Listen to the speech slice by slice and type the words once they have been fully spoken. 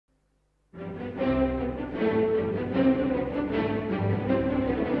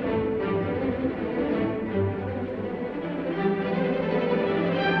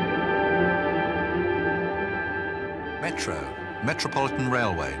Metro, Metropolitan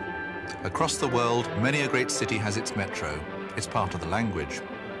Railway. Across the world, many a great city has its metro. It's part of the language.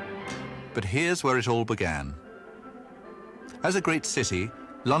 But here's where it all began. As a great city,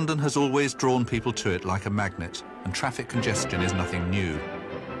 London has always drawn people to it like a magnet, and traffic congestion is nothing new.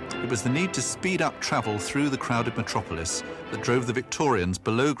 It was the need to speed up travel through the crowded metropolis that drove the Victorians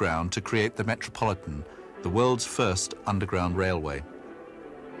below ground to create the Metropolitan, the world's first underground railway.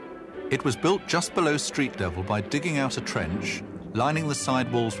 It was built just below street level by digging out a trench, lining the side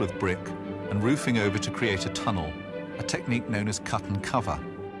walls with brick, and roofing over to create a tunnel, a technique known as cut and cover.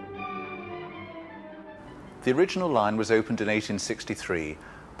 The original line was opened in 1863,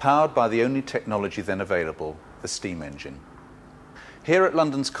 powered by the only technology then available, the steam engine. Here at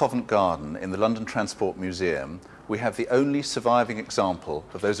London's Covent Garden, in the London Transport Museum, we have the only surviving example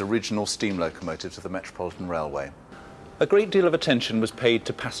of those original steam locomotives of the Metropolitan Railway. A great deal of attention was paid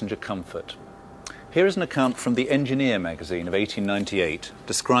to passenger comfort. Here is an account from the Engineer magazine of 1898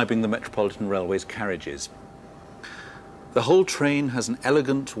 describing the Metropolitan Railway's carriages. The whole train has an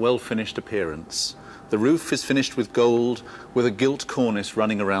elegant, well-finished appearance. The roof is finished with gold, with a gilt cornice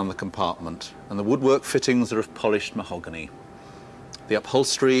running around the compartment, and the woodwork fittings are of polished mahogany. The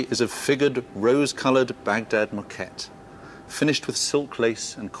upholstery is of figured, rose-coloured Baghdad moquette, finished with silk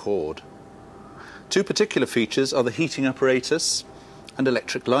lace and cord. Two particular features are the heating apparatus and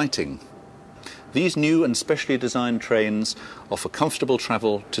electric lighting. These new and specially designed trains offer comfortable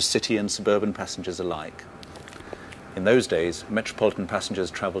travel to city and suburban passengers alike. In those days, metropolitan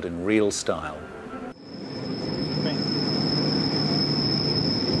passengers travelled in real style.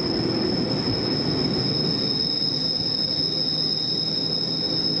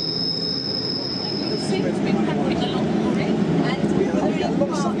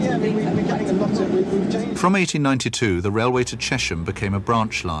 From 1892, the railway to Chesham became a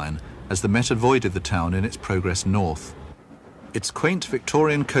branch line as the Met avoided the town in its progress north. Its quaint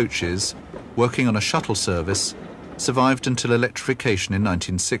Victorian coaches, working on a shuttle service, survived until electrification in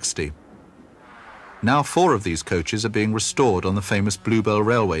 1960. Now 4 of these coaches are being restored on the famous Bluebell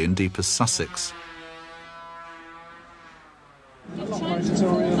Railway in deepest Sussex.